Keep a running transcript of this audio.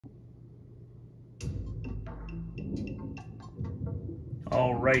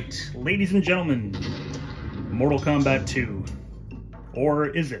Alright, ladies and gentlemen, Mortal Kombat 2. Or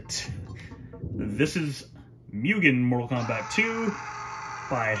is it? This is Mugen Mortal Kombat 2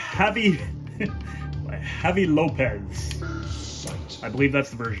 by Javi Lopez. I believe that's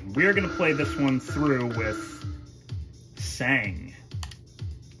the version. We are going to play this one through with Sang.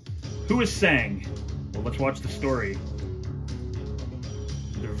 Who is Sang? Well, let's watch the story.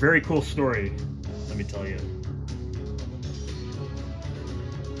 It's a very cool story, let me tell you.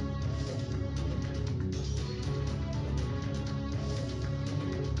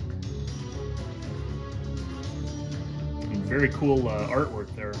 Very cool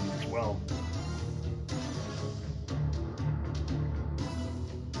artwork there as well.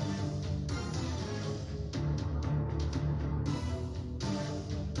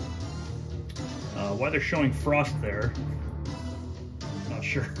 Why they're showing Frost there, not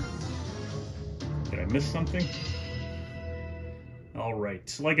sure. Did I miss something? Alright,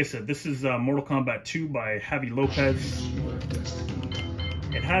 so like I said, this is Mortal Kombat 2 by Javi Lopez.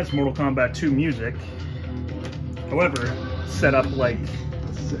 It has Mortal Kombat 2 music, however, set up like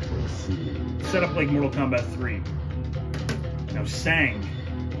Mortal Kombat 3. Now Sang,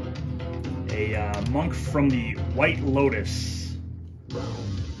 a monk from the White Lotus,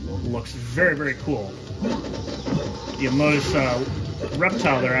 looks very, very cool. You'll notice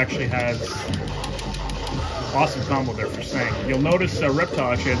Reptile there actually has awesome combo there for Sang. You'll notice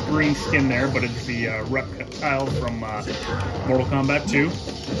Reptile actually has green skin there, but it's the Reptile from Mortal Kombat 2.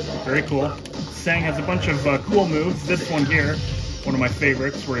 Very cool. Sang has a bunch of cool moves. This one here, one of my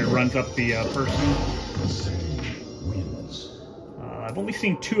favorites, where he runs up the person. I've only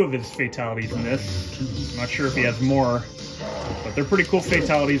seen 2 of his fatalities in this. I'm not sure if he has more, but they're pretty cool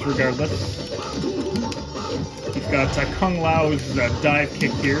fatalities regardless. He's got Kung Lao's dive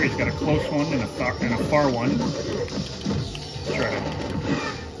kick here. He's got a close one and a far one. Let's try to.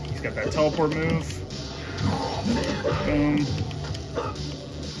 He's got that teleport move. Boom.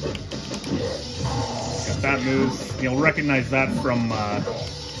 Got that move. You'll recognize that from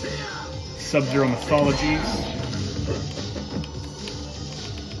Sub Zero Mythologies.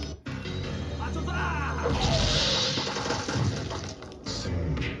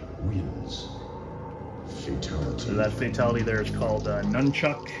 So that fatality there is called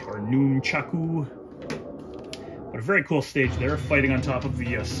Nunchuck or Nunchaku. But a very cool stage there, fighting on top of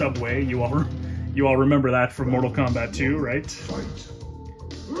the subway. You all remember that from Mortal Kombat 2, right?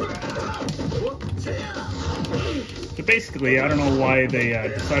 So basically, I don't know why they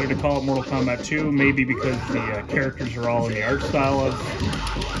decided to call it Mortal Kombat 2. Maybe because the characters are all in the art style of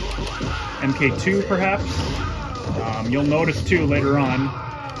MK2, perhaps. You'll notice too later on.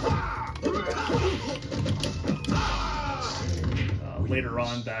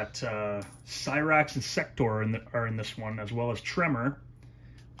 That Cyrax and Sector are in this one, as well as Tremor,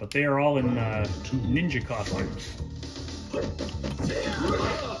 but they are all in ninja costumes.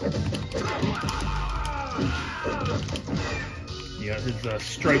 Yeah, his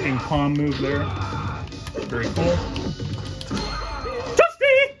striking palm move there. Very cool.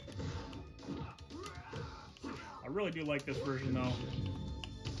 Toasty! I really do like this version though.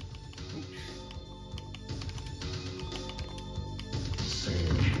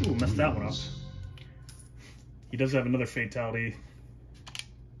 Ooh, messed that one up. He does have another fatality.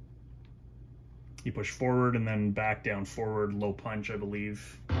 He pushed forward and then back, down, forward, low punch, I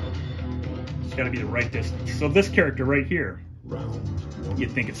believe. It's got to be the right distance. So this character right here,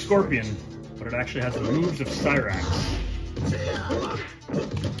 you'd think it's Scorpion, but it actually has the moves of Cyrax.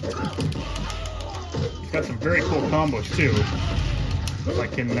 He's got some very cool combos too. If I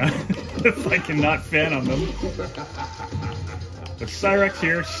can, if I cannot fan on them. But Cyrax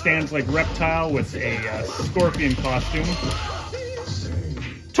here stands like Reptile with a Scorpion costume.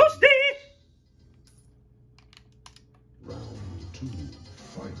 Toasty!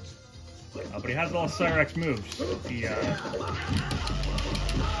 But he has all Cyrax moves. He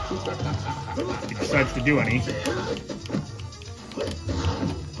decides to do any.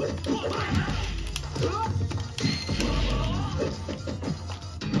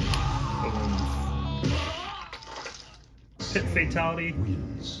 Pit fatality.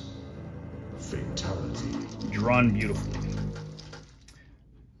 Drawn beautifully.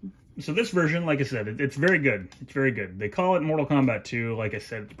 So this version, like I said, it's very good. It's very good. They call it Mortal Kombat 2. Like I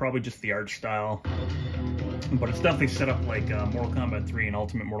said, it's probably just the art style. But it's definitely set up like Mortal Kombat 3 and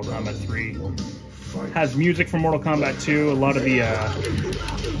Ultimate Mortal Kombat 3. Has music from Mortal Kombat 2. A lot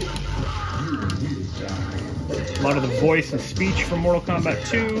of the voice and speech from Mortal Kombat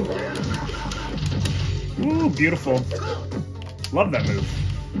 2. Ooh, beautiful. Love that move.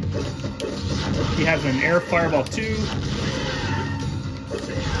 He has an air fireball too.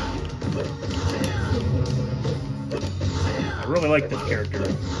 I really like this character.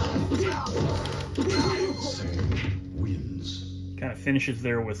 Kind of finishes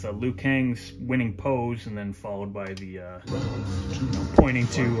there with Liu Kang's winning pose, and then followed by the pointing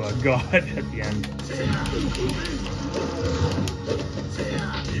to God at the end.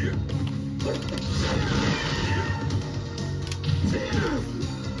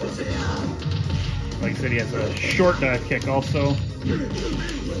 Like I said, he has a short dive kick also.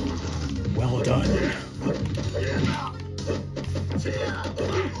 Well done.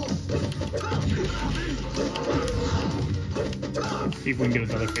 Let's see if we can get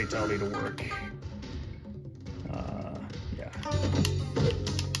his other fatality to work. Yeah.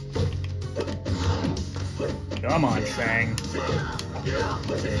 Come on, Sang.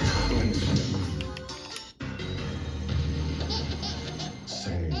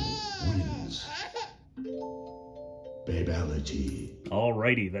 Sang wins. Babality.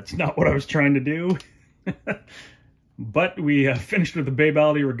 Alrighty, that's not what I was trying to do. But we finished with the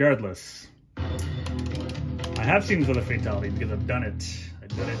Babality regardless. I have seen his other fatality because I've done it. I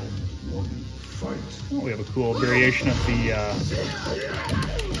did it. One fight. Oh, we have a cool variation of the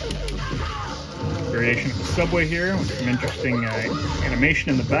subway here with some interesting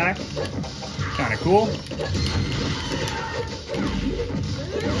animation in the back. Kind of cool.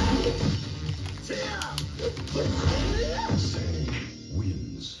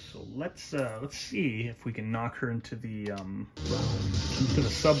 So let's see if we can knock her into the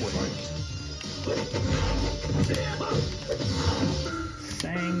subway.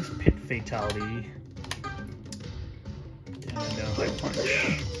 Sang's pit fatality. And high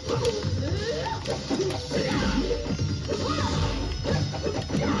punch.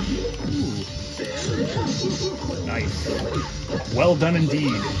 Ooh. Nice. Well done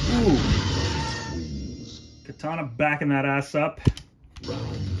indeed. Ooh. Katana backing that ass up.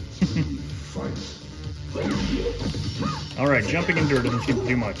 Alright, jumping into her doesn't seem to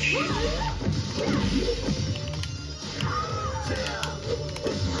do much.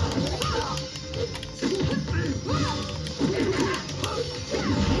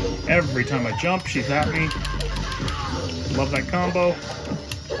 Every time I jump, she's at me. Love that combo.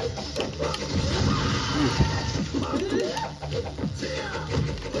 Ooh.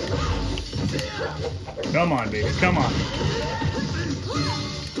 Come on, baby, come on.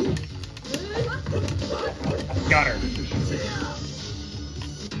 Got her.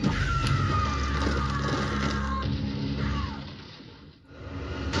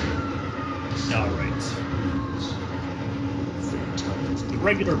 Alright. The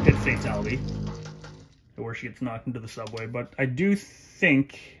regular pit fatality, where she gets knocked into the subway, but I do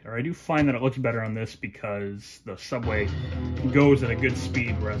think, or I do find that it looks better on this because the subway goes at a good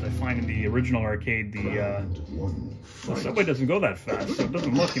speed, whereas I find in the original arcade the subway doesn't go that fast, so it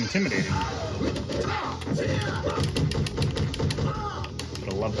doesn't look intimidating. But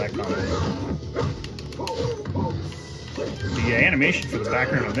I love that combo. The animation for the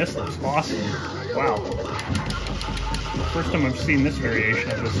background on this looks awesome. Wow. First time I've seen this variation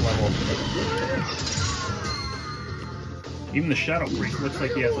of this level. Even the Shadow Priest looks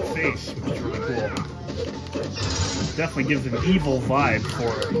like he has a face, which is really cool. Definitely gives an evil vibe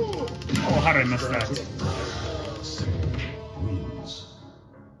for... Oh, how did I miss that?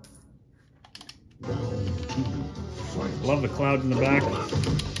 Love the clouds in the back.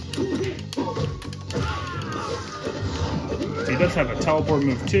 He does have a teleport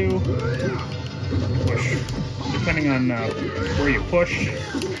move too. Push. Depending on where you push.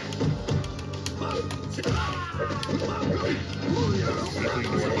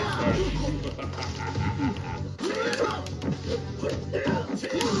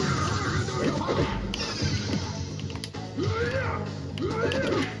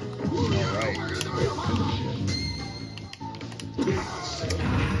 Alright.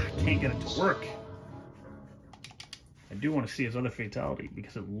 Can't get it to work. I do want to see his other fatality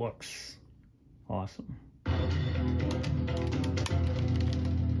because it looks awesome.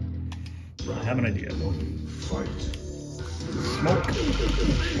 I have an idea. Smoke.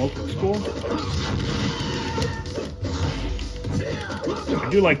 Smoke looks cool. I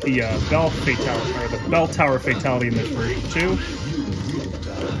do like the bell fatality, or the bell tower fatality in this version too.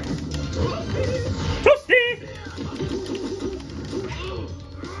 Toasty!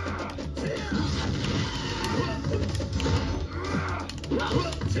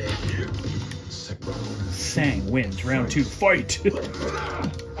 Sang wins round 2 fight.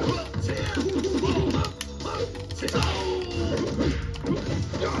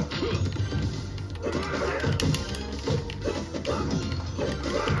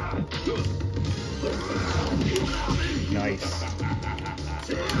 Nice.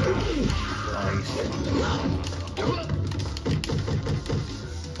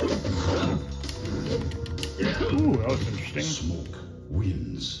 Ooh, that was interesting. Smoke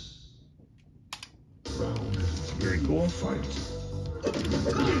wins. Round Very cool. fight.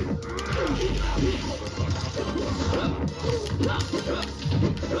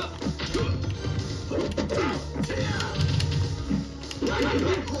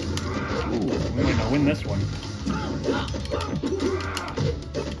 Ooh, we might not win this one.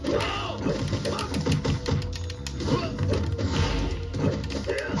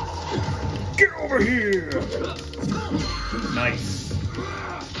 Get over here! Nice.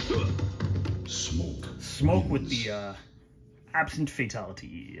 Smoke with the absent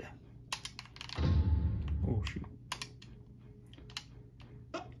fatality. Oh shoot.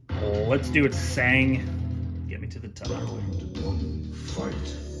 Let's do it, Sang. Get me to the top. One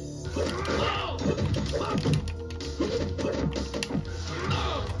fight.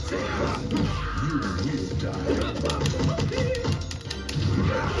 You will die.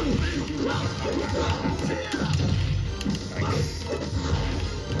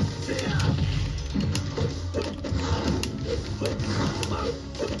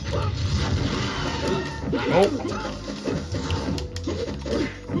 Oh!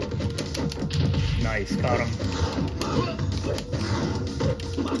 Nice, caught him.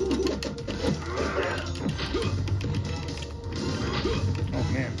 Oh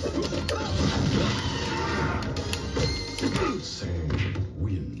man. Sang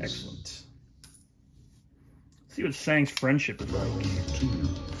wins. Excellent. Let's see what Sang's friendship is like. Two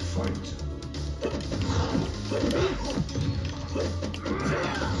fight.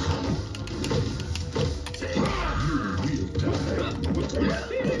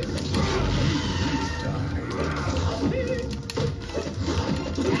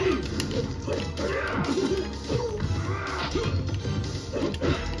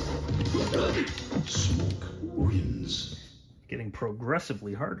 Smoke wins. Getting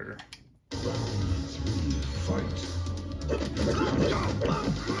progressively harder. Round 3 fight.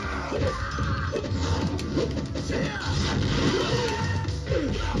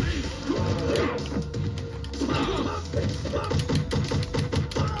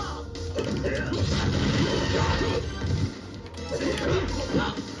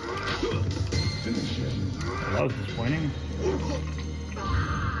 Finish him. Well, that was disappointing.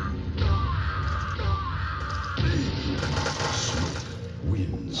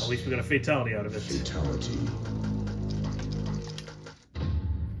 Wins. At least we got a fatality out of it. Fatality.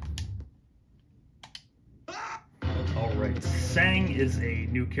 Alright, Sang is a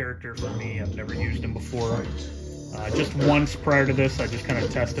new character for me. I've never used him before. Just once prior to this, I just kind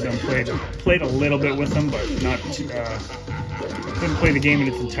of tested him, played a little bit with him, but not couldn't play the game in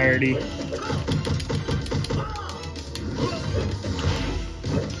its entirety.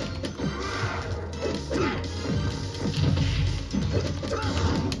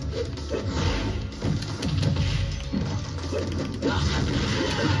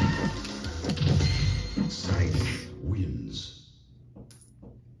 Wins.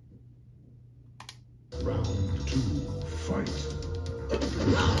 Round 2 fight.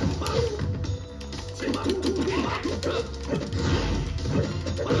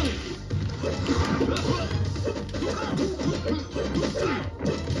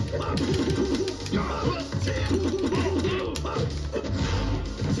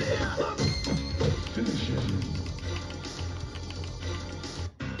 Finish him.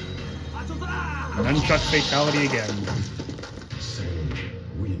 Nunchuck fatality again. Sang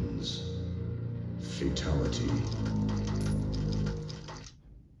wins. Fatality.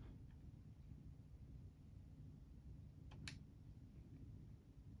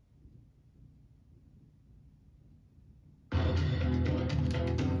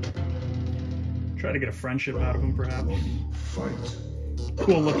 Try to get a friendship out of him, perhaps. Fight.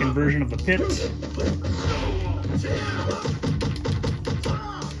 Cool looking version of the pit.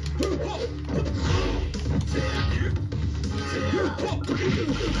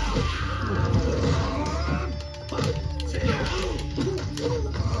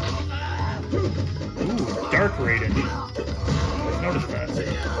 Ooh, dark rated. Notice that.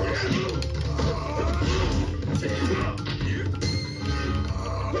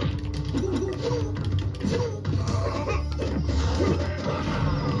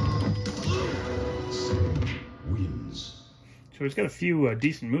 Wins. So he's got a few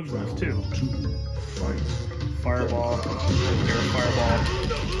decent moves in this too. 2 fight. Fireball, air fireball.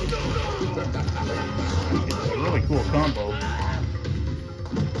 It's a really cool combo.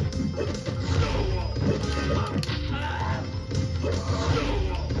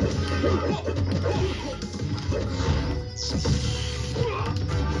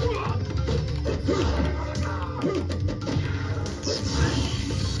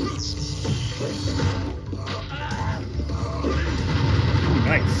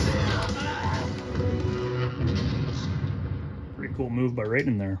 Nice. Pretty cool move by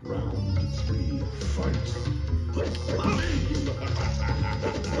Raiden there. Round 3, fight.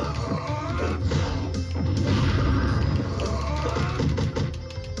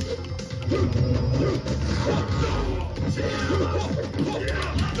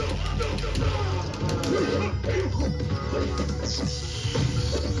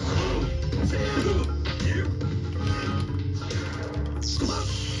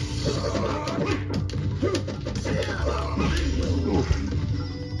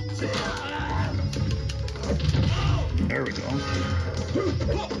 There we go.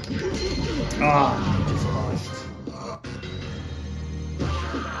 Ah, just lost.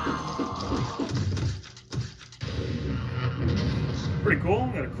 Pretty cool.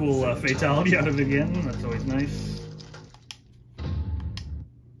 Got a cool fatality out of it again. That's always nice.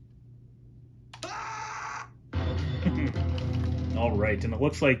 All right, and it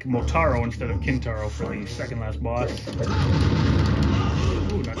looks like Motaro instead of Kintaro for the second last boss.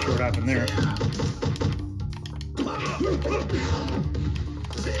 Ooh, not sure what happened there.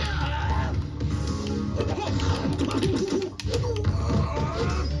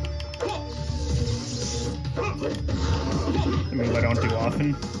 I mean, I don't do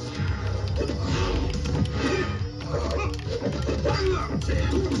often.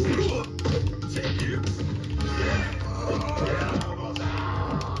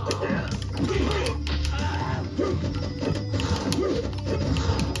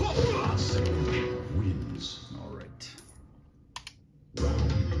 Wins. All right. Round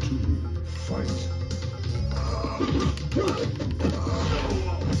 2, fight.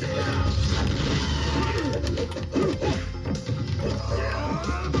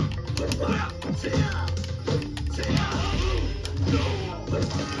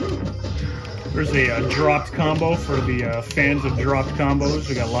 There's a dropped combo for the fans of dropped combos.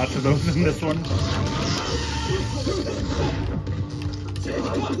 We got lots of those in this one.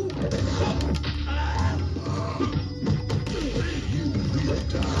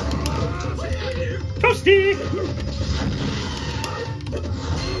 Toasty!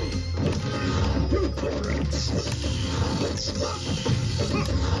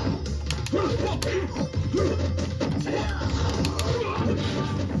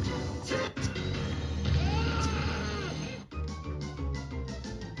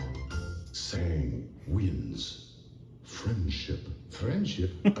 Sang wins. Friendship.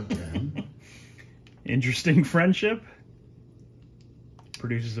 Friendship again? Interesting friendship.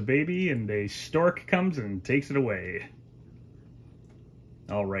 Produces a baby, and a stork comes and takes it away.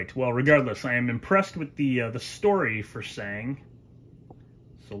 All right. Well, regardless, I am impressed with the story for Sang.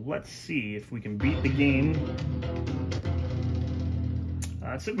 So let's see if we can beat the game.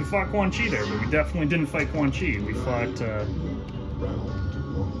 I said we fought Quan Chi there, but we definitely didn't fight Quan Chi. We fought Round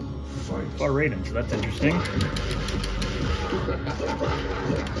 1, fight. Raiden, so that's interesting.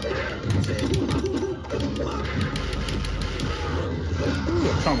 Ooh,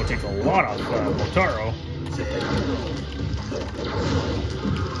 that combo takes a lot off Motaro.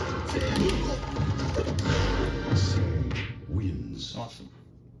 Sang wins. Awesome.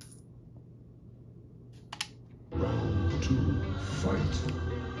 Round 2, fight.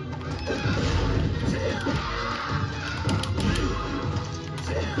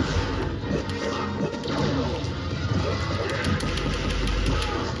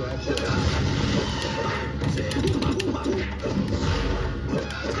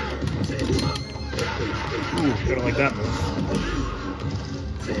 Ooh, gotta like that move.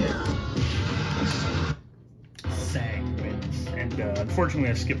 Sang wins. And unfortunately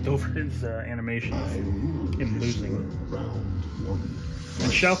I skipped over his animation of him losing. Round 1.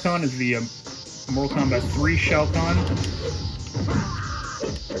 And Shao Kahn is the Mortal Kombat 3 Shao Kahn.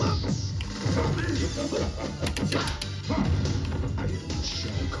 Shao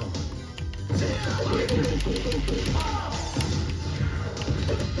Kahn.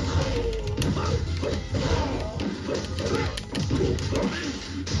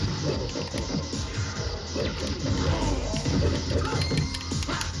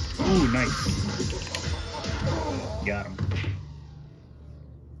 Ooh, nice. Got him.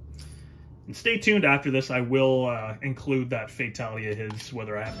 And stay tuned after this. I will include that fatality of his.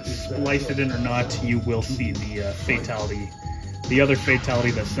 Whether I have to splice it in or not, you will see the fatality. The other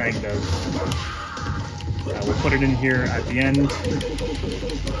fatality that Sang does. We'll put it in here at the end.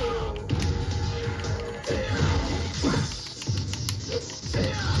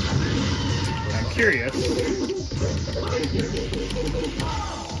 I'm curious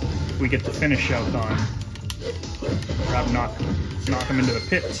we get to finish Shao Kahn. Grab, knock him into the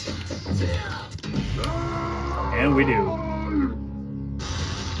pit. And we do.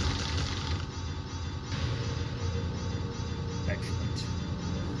 Excellent.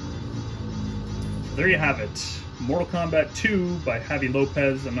 There you have it. Mortal Kombat 2 by Javi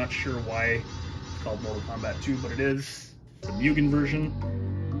Lopez. I'm not sure why it's called Mortal Kombat 2, but it is. It's a Mugen version.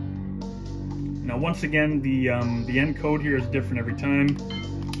 Now, once again, the end code here is different every time.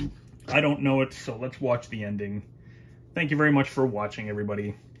 I don't know it, so let's watch the ending. Thank you very much for watching,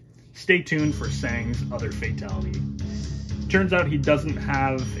 everybody. Stay tuned for Sang's other fatality. Turns out he doesn't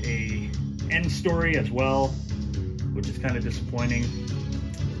have a end story as well, which is kind of disappointing.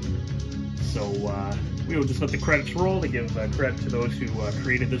 So we will just let the credits roll to give credit to those who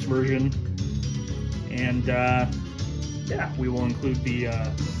created this version. And yeah, we will include the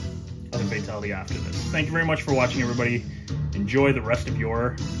other fatality after this. Thank you very much for watching, everybody. Enjoy the rest of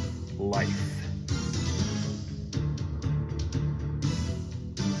your life.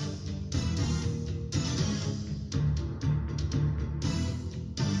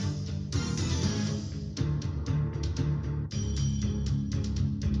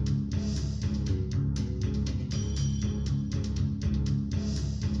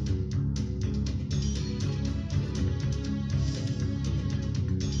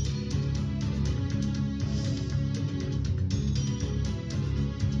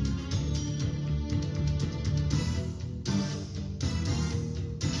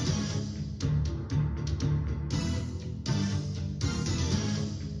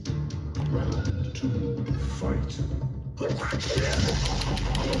 Round 2, fight.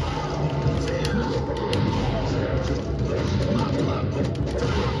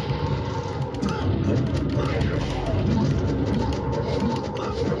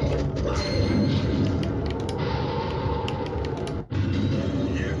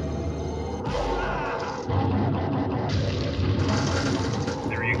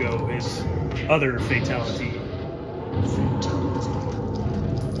 There you go, his other fatality. Fatality.